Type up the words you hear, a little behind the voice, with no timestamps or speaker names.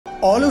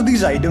All of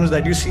these items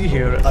that you see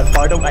here are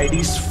part of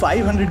ID's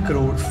 500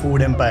 crore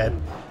food empire.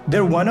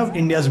 They're one of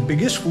India's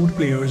biggest food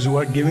players who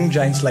are giving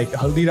giants like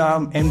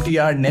Haldiram,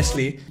 MTR,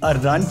 Nestle a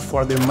run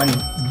for their money.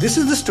 This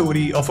is the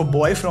story of a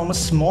boy from a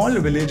small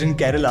village in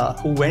Kerala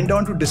who went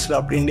on to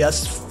disrupt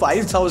India's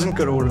 5,000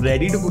 crore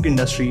ready-to-cook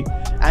industry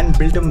and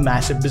built a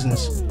massive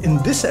business.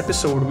 In this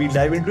episode, we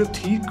dive into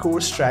 3 core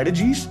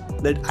strategies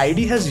that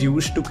ID has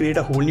used to create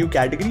a whole new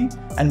category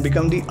and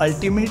become the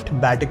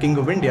ultimate batter king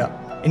of India.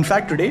 In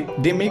fact, today,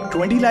 they make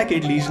 20 lakh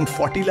idlis and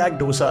 40 lakh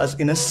dosas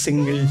in a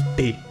single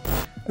day.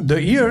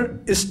 The year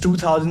is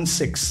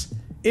 2006.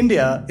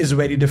 India is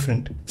very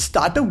different.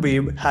 Startup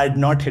wave had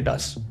not hit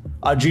us.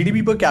 Our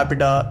GDP per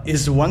capita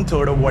is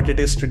 1/3 of what it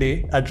is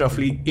today at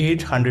roughly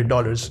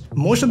 $800.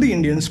 Most of the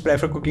Indians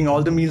prefer cooking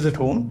all the meals at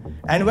home,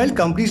 and while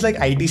companies like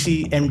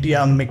ITC,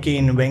 MTR,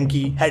 McCain,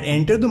 Venki had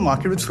entered the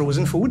market with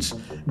frozen foods,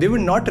 they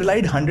were not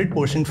relied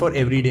 100% for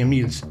everyday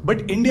meals.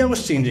 But India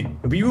was changing.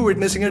 We were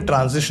witnessing a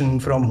transition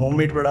from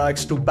homemade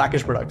products to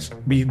packaged products,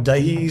 be it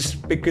dahis,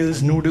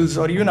 pickles, noodles,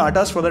 or even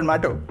atas for that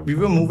matter. We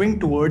were moving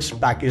towards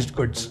packaged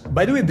goods.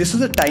 By the way, this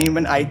is a time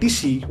when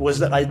ITC was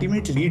the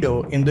ultimate leader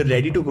in the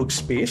ready-to-cook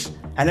space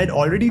and had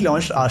already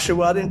launched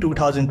Ashirwad in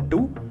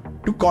 2002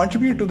 to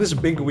contribute to this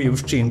big wave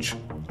of change.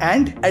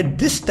 And at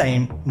this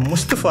time,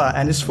 Mustafa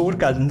and his 4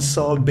 cousins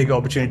saw a big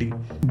opportunity.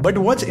 But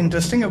what's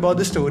interesting about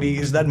the story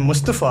is that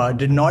Mustafa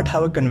did not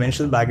have a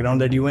conventional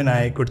background that you and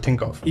I could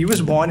think of. He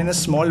was born in a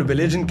small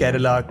village in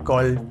Kerala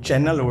called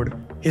Chennalod.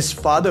 His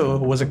father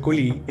was a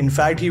coolie. In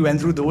fact, he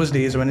went through those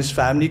days when his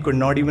family could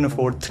not even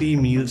afford 3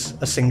 meals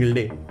a single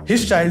day.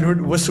 His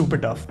childhood was super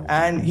tough,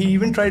 and he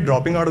even tried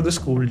dropping out of the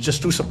school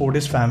just to support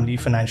his family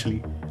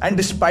financially. And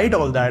despite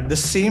all that, the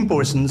same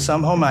person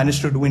somehow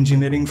managed to do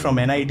engineering from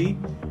NIT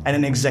and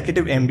an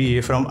executive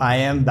MBA from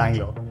IIM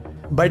Bangalore.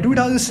 By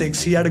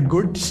 2006, he had a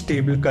good,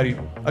 stable career.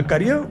 A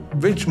career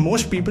which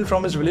most people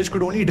from his village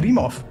could only dream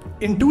of.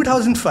 In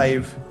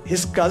 2005,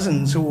 his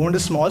cousins, who owned a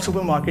small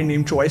supermarket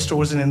named Choice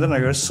Stores in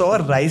Indranagar, saw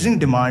a rising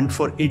demand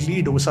for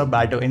idli dosa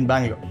batter in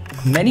Bangalore.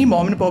 Many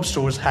mom and pop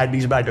stores had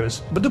these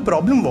batters, but the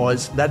problem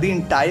was that the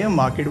entire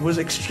market was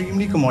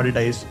extremely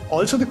commoditized.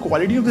 Also, the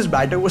quality of this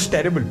batter was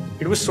terrible.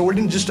 It was sold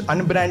in just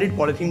unbranded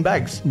polythene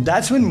bags.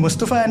 That's when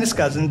Mustafa and his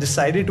cousin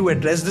decided to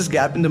address this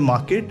gap in the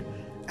market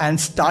and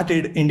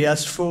started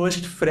India's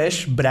first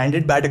fresh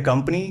branded batter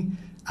company,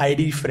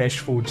 ID Fresh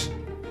Foods.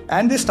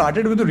 And they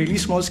started with a really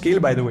small scale,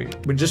 by the way,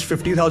 with just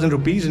 50,000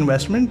 rupees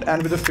investment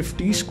and with a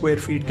 50 square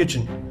feet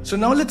kitchen. So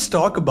now let's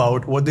talk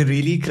about what they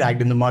really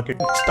cracked in the market,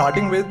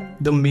 starting with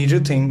the major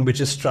thing, which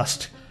is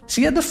trust.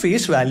 See, at the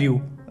face value,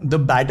 the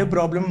batter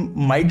problem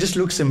might just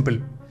look simple,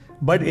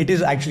 but it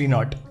is actually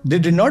not. They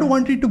did not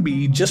want it to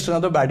be just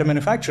another batter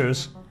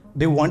manufacturers.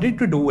 They wanted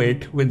to do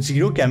it with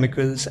 0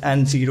 chemicals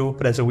and 0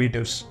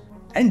 preservatives.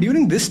 And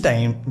during this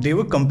time, they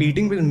were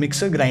competing with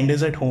mixer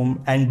grinders at home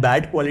and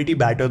bad quality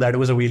batter that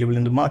was available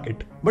in the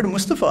market. But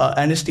Mustafa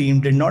and his team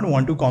did not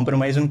want to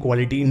compromise on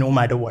quality no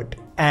matter what.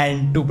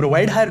 And to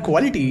provide higher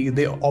quality,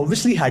 they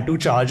obviously had to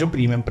charge a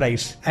premium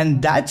price.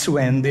 And that's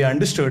when they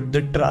understood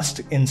the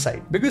trust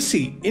inside. Because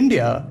see,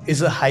 India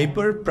is a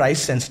hyper price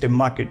sensitive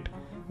market.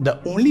 The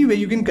only way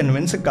you can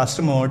convince a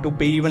customer to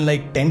pay even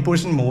like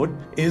 10% more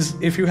is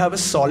if you have a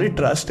solid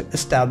trust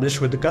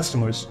established with the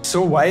customers.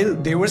 So while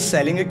they were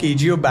selling a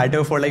kg of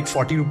batter for like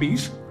 40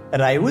 rupees,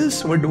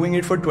 rivals were doing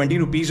it for 20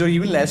 rupees or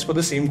even less for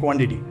the same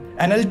quantity.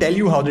 And I'll tell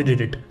you how they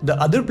did it. The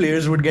other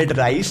players would get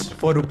rice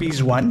for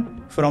rupees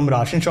 1 from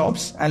ration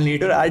shops and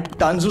later add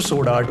tons of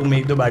soda to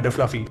make the batter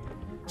fluffy.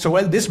 So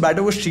while this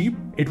batter was cheap,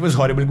 it was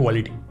horrible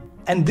quality.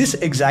 And this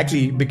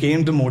exactly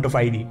became the moat of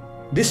ID.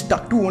 They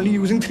stuck to only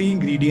using 3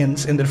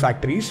 ingredients in their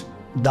factories: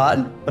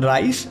 dal,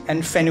 rice,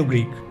 and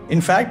fenugreek. In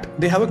fact,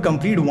 they have a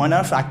complete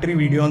 1-hour factory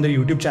video on their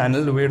YouTube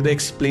channel where they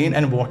explain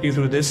and walk you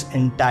through this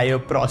entire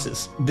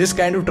process. This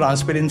kind of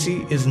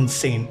transparency is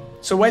insane.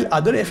 So while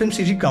other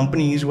FMCG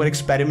companies were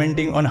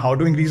experimenting on how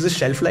to increase the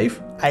shelf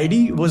life,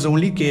 ID was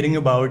only caring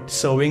about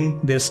serving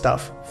their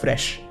stuff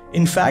fresh.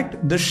 In fact,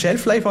 the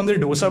shelf life on their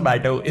dosa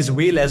batter is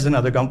way less than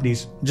other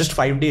companies, just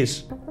 5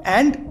 days.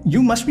 And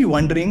you must be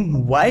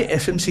wondering why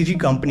FMCG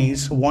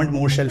companies want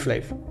more shelf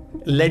life.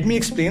 Let me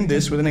explain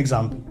this with an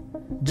example.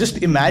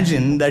 Just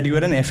imagine that you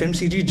are an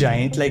FMCG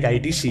giant like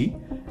ITC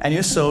and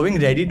you're serving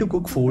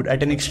ready-to-cook food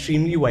at an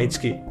extremely wide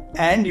scale.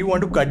 And you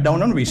want to cut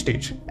down on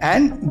wastage.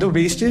 And the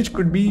wastage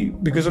could be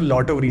because of a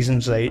lot of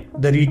reasons, right?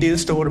 The retail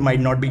store might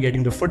not be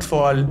getting the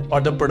footfall,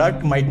 or the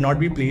product might not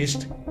be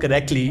placed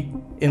correctly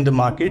in the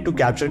market to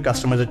capture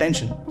customers'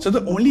 attention. So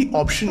the only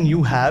option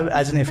you have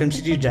as an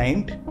FMCG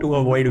giant to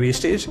avoid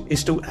wastage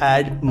is to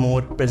add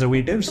more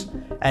preservatives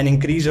and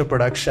increase your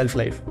product's shelf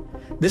life.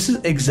 This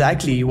is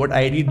exactly what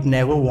ID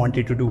never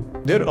wanted to do.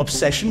 Their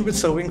obsession with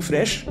serving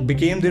fresh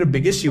became their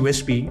biggest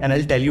USP, and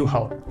I'll tell you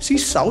how. See,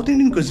 South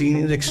Indian cuisine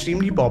is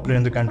extremely popular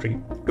in the country.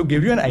 To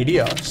give you an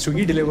idea,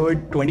 Swiggy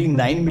delivered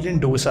 29 million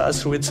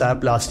dosas through its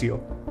app last year.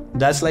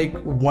 That's like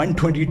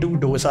 122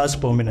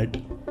 dosas per minute.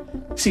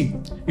 See,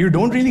 you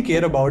don't really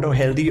care about how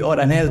healthy or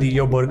unhealthy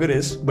your burger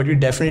is, but you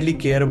definitely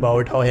care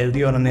about how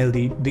healthy or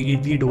unhealthy the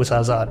idli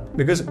dosas are.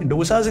 Because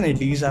dosas and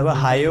idlis have a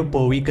higher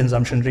per week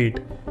consumption rate,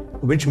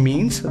 which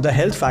means the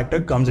health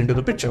factor comes into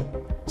the picture.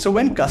 So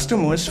when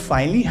customers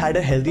finally had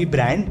a healthy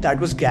brand that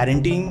was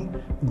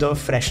guaranteeing the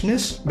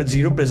freshness with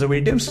zero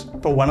preservatives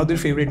for one of their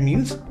favorite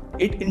meals,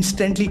 it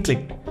instantly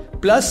clicked.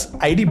 Plus,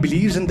 ID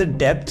believes in the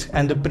depth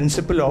and the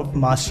principle of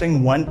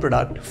mastering one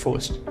product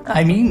first.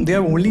 I mean, they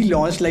have only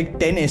launched like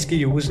 10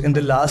 SKUs in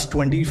the last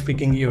 20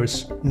 freaking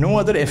years. No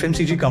other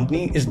FMCG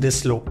company is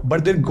this slow,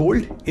 but their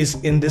gold is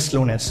in this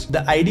slowness.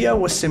 The idea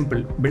was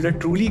simple: build a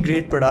truly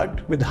great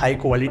product with high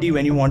quality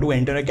when you want to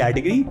enter a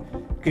category,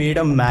 create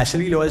a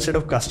massively loyal set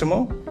of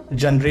customers,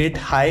 generate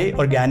high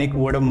organic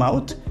word of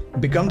mouth,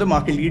 become the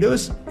market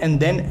leaders, and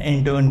then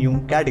enter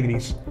new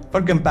categories.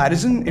 For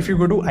comparison, if you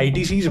go to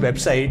ITC's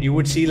website, you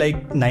would see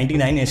like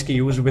 99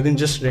 SKUs within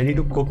just ready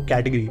to cook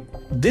category.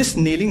 This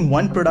nailing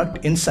one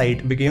product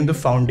insight became the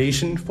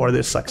foundation for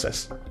their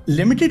success.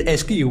 Limited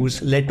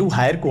SKUs led to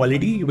higher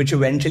quality, which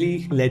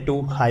eventually led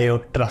to higher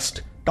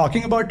trust.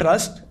 Talking about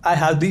trust, I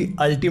have the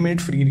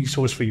ultimate free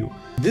resource for you.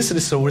 This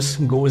resource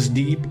goes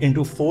deep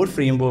into 4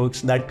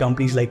 frameworks that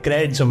companies like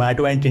Crore,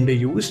 Zomato and Tinder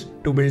use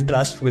to build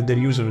trust with their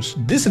users.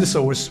 This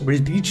resource will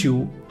teach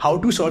you how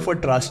to solve for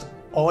trust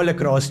all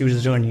across user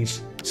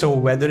journeys. So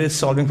whether it's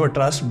solving for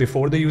trust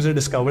before the user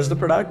discovers the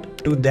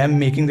product, to them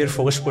making their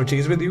first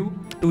purchase with you,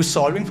 to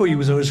solving for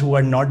users who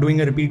are not doing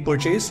a repeat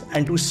purchase,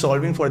 and to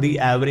solving for the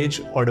average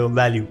order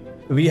value.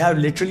 We have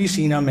literally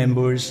seen our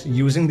members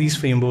using these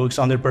frameworks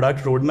on their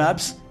product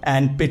roadmaps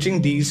and pitching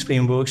these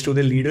frameworks to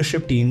their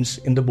leadership teams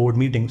in the board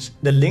meetings.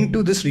 The link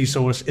to this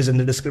resource is in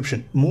the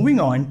description. Moving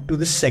on to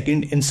the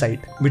second insight,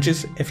 which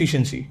is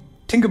efficiency.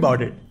 Think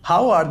about it.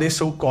 How are they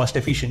so cost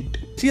efficient?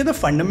 See, at the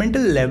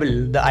fundamental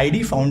level, the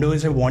ID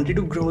founders have wanted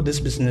to grow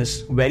this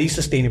business very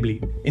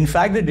sustainably. In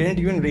fact, they didn't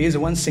even raise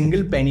one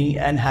single penny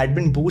and had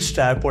been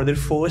bootstrapped for their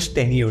first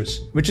 10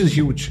 years, which is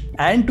huge.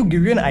 And to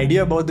give you an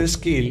idea about their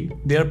scale,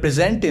 they are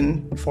present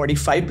in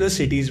 45 plus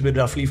cities with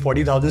roughly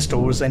 40,000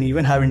 stores and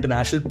even have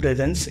international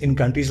presence in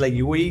countries like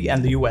UAE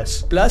and the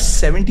US.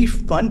 Plus,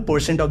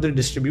 71% of their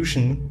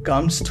distribution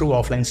comes through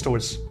offline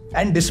stores.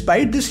 And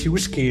despite this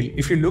huge scale,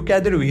 if you look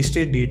at their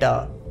wastage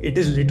data, it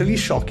is literally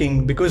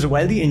shocking, because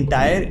while the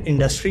entire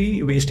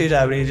industry wastage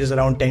average is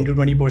around 10 to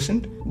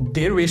 20%,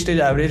 their wastage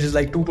average is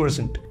like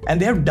 2%.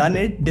 And they have done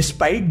it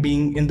despite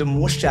being in the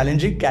most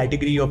challenging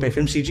category of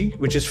FMCG,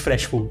 which is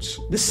fresh foods.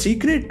 The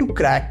secret to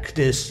crack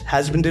this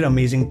has been their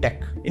amazing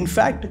tech. In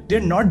fact, they're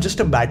not just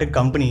a batter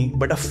company,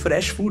 but a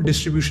fresh food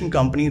distribution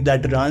company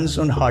that runs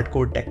on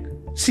hardcore tech.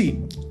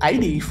 See,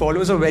 ID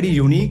follows a very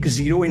unique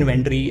zero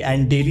inventory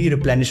and daily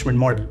replenishment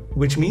model,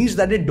 which means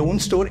that they don't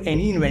store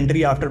any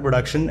inventory after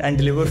production and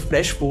deliver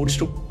fresh foods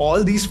to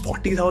all these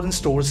 40,000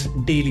 stores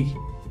daily.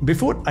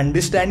 Before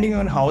understanding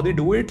on how they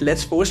do it,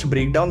 let's first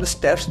break down the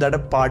steps that are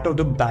part of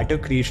the batter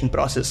creation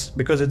process,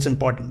 because it's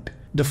important.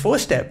 The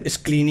first step is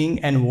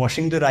cleaning and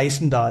washing the rice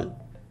and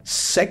dal.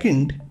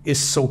 Second is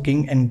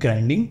soaking and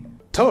grinding.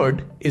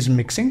 Third is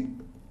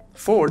mixing.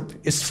 Fourth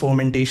is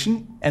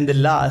fermentation. And the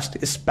last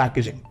is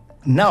packaging.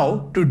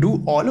 Now, to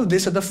do all of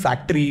this at the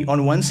factory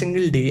on one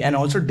single day and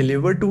also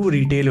deliver to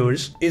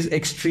retailers is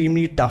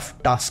extremely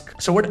tough task.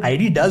 So what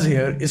ID does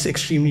here is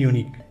extremely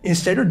unique.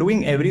 Instead of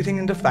doing everything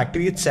in the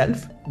factory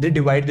itself, they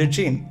divide their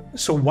chain.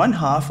 So one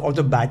half of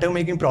the batter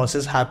making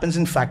process happens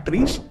in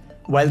factories,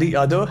 while the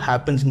other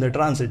happens in the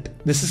transit.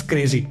 This is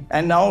crazy.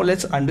 And now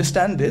let's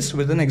understand this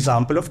with an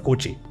example of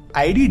Kochi.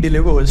 ID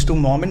delivers to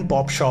mom and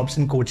pop shops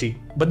in Kochi,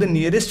 but the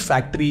nearest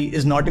factory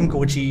is not in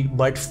Kochi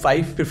but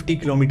 550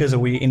 kilometers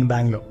away in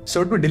Bangalore.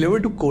 So to deliver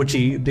to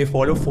Kochi, they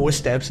follow 4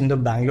 steps in the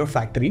Bangalore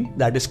factory,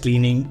 that is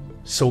cleaning,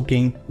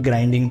 soaking,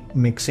 grinding,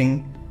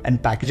 mixing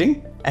and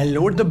packaging, and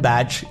load the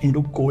batch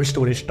into cold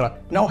storage truck.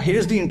 Now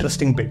here's the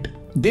interesting bit.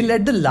 They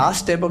let the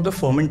last step of the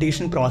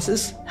fermentation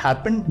process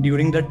happen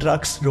during the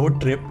truck's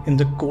road trip in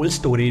the cold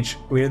storage,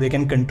 where they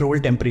can control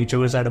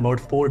temperatures at about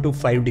 4 to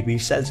 5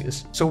 degrees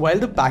Celsius. So while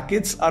the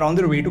packets are on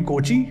their way to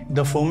Kochi,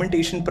 the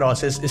fermentation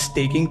process is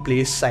taking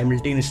place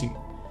simultaneously.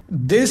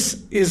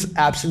 This is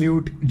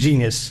absolute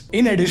genius.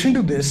 In addition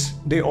to this,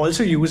 they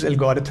also use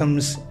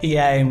algorithms,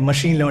 AI,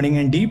 machine learning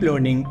and deep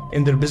learning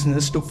in their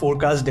business to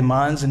forecast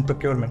demands and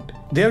procurement.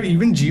 They have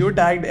even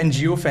geotagged and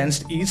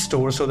geofenced each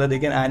store so that they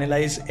can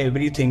analyze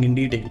everything in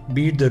detail,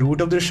 be it the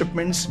route of their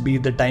shipments, be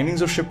it the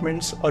timings of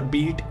shipments, or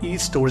be it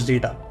each store's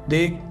data.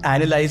 They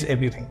analyze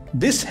everything.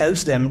 This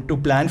helps them to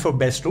plan for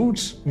best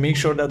routes, make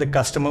sure that the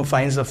customer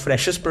finds the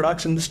freshest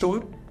products in the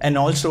store, and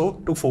also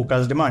to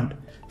forecast demand.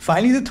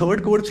 Finally, the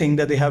third core thing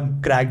that they have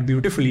cracked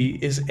beautifully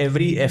is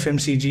every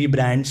FMCG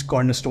brand's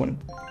cornerstone: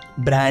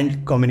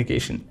 brand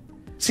communication.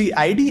 See,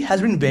 ID has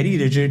been very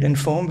rigid and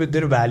firm with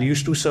their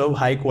values to serve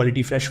high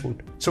quality fresh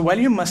food. So while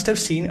you must have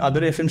seen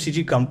other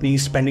FMCG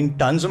companies spending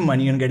tons of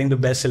money on getting the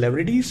best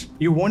celebrities,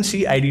 you won't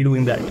see ID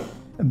doing that.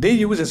 They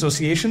use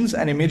associations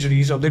and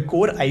imageries of their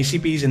core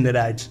ICPs in their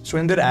ads. So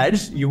in their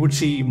ads, you would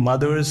see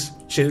mothers,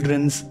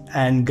 children's,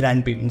 and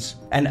grandparents,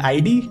 and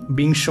ID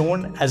being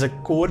shown as a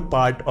core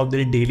part of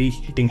their daily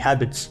eating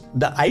habits.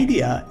 The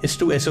idea is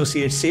to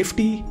associate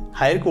safety,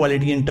 higher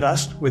quality, and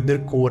trust with their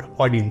core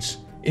audience.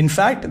 In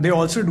fact, they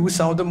also do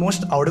some of the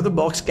most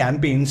out-of-the-box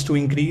campaigns to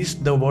increase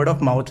the word of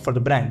mouth for the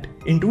brand.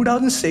 In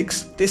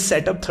 2006, they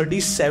set up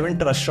 37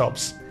 trust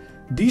shops.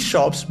 These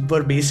shops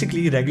were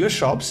basically regular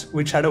shops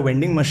which had a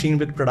vending machine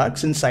with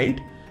products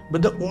inside,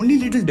 but the only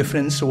little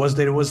difference was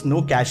there was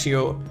no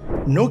cashier,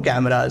 no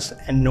cameras,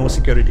 and no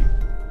security.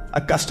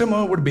 A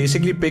customer would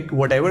basically pick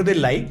whatever they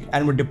like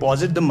and would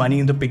deposit the money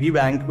in the piggy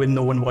bank with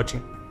no one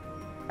watching.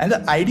 And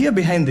the idea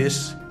behind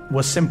this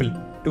was simple: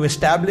 to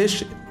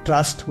establish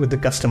trust with the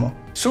customer.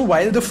 So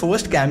while the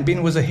first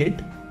campaign was a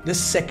hit, the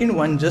second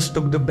one just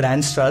took the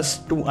brand's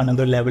trust to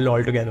another level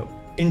altogether.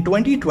 In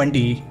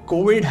 2020,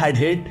 COVID had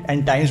hit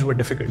and times were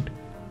difficult.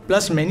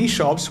 Plus, many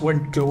shops were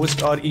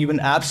closed or even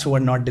apps were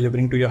not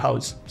delivering to your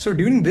house. So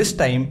during this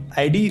time,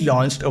 ID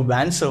launched a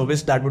van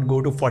service that would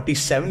go to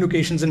 47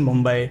 locations in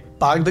Mumbai,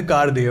 park the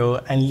car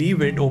there, and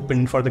leave it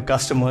open for the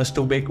customers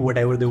to pick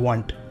whatever they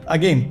want.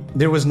 Again,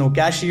 there was no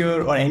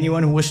cashier or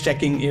anyone who was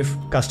checking if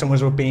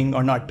customers were paying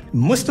or not.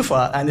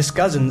 Mustafa and his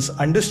cousins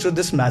understood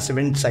this massive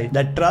insight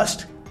that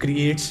trust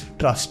creates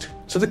trust.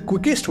 So the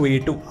quickest way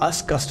to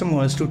ask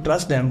customers to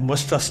trust them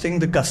was trusting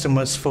the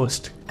customers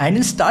first. And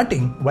in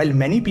starting, while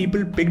many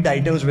people picked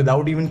items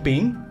without even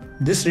paying,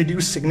 this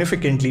reduced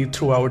significantly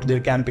throughout their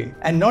campaign.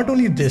 And not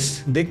only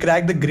this, they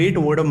cracked the great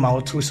word of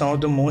mouth through some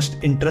of the most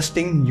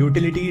interesting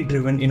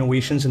utility-driven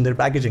innovations in their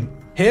packaging.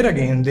 Here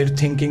again, their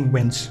thinking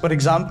wins. For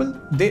example,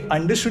 they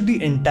understood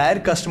the entire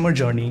customer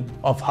journey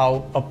of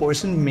how a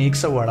person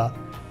makes a vada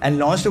and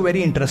launched a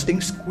very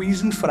interesting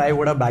squeeze and fry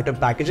vada batter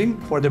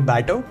packaging for the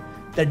batter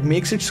that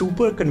makes it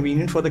super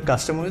convenient for the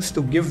customers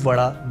to give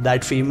vada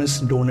that famous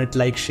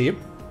donut-like shape,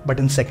 but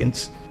in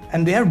seconds.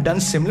 And they have done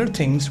similar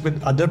things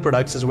with other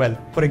products as well.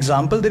 For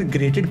example, their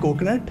grated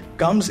coconut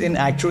comes in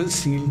actual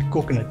sealed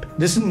coconut.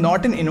 This is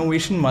not an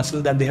innovation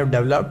muscle that they have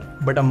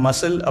developed, but a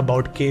muscle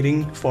about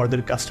caring for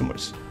their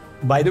customers.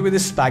 By the way,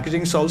 this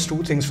packaging solves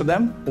two things for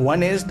them.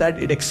 One is that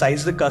it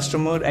excites the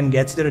customer and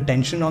gets their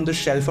attention on the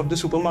shelf of the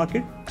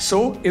supermarket.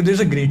 So if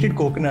there's a grated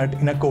coconut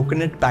in a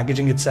coconut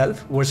packaging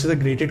itself versus a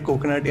grated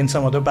coconut in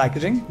some other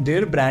packaging,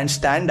 their brands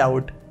stand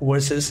out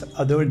versus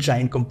other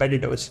giant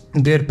competitors.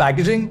 Their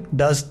packaging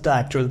does the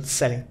actual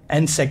selling.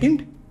 And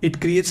second,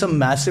 it creates a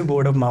massive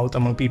word of mouth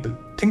among people.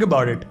 Think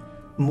about it.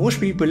 Most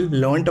people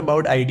learnt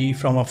about ID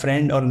from a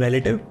friend or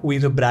relative who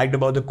either bragged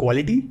about the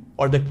quality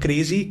or the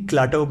crazy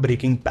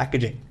clutter-breaking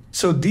packaging.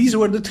 So these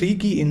were the three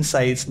key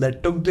insights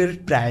that took their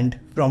brand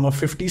from a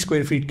 50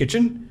 square feet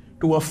kitchen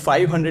to a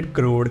 500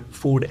 crore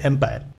food empire.